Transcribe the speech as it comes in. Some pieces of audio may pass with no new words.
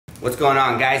What's going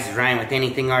on, guys? It's Ryan with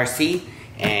Anything RC,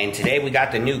 and today we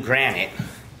got the new Granite.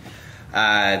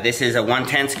 This is a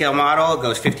 110 scale model. It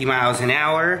goes 50 miles an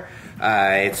hour.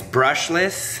 It's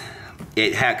brushless.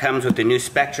 It comes with the new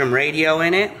Spektrum radio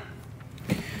in it.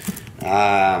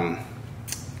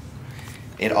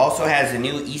 It also has a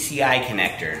new ECI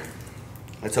connector.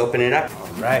 Let's open it up.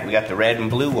 Alright, we got the red and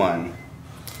blue one.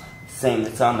 Same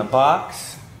that's on the box.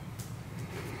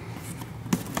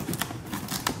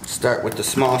 Start with the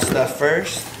small stuff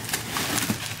first.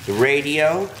 The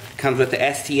radio comes with the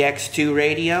STX2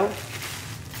 radio.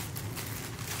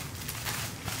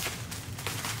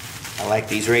 I like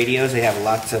these radios. They have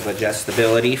lots of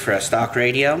adjustability for a stock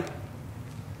radio.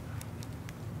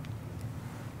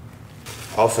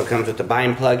 Also comes with the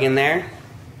bind plug in there.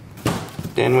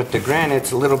 Then with the Granite,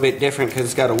 it's a little bit different because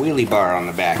it's got a wheelie bar on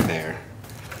the back there.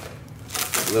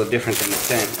 A little different than the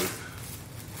Sentinel.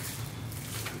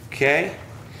 Okay.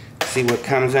 See what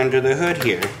comes under the hood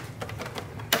here.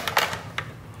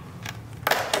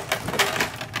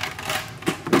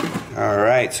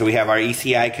 Alright, so we have our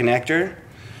ECI connector,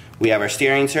 we have our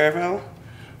steering servo,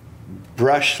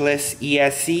 brushless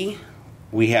ESC,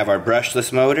 we have our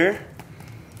brushless motor,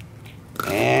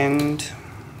 and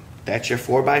that's your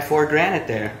 4x4 Granite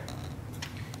there.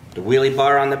 The wheelie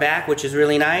bar on the back, which is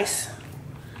really nice.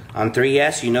 On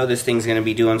 3S, you know this thing's going to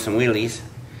be doing some wheelies.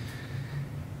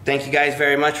 Thank you guys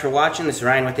very much for watching. This is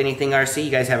Ryan with Anything RC.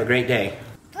 You guys have a great day.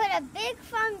 Put a big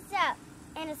thumbs up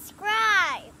and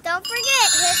subscribe. Don't forget,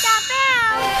 hit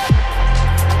that bell.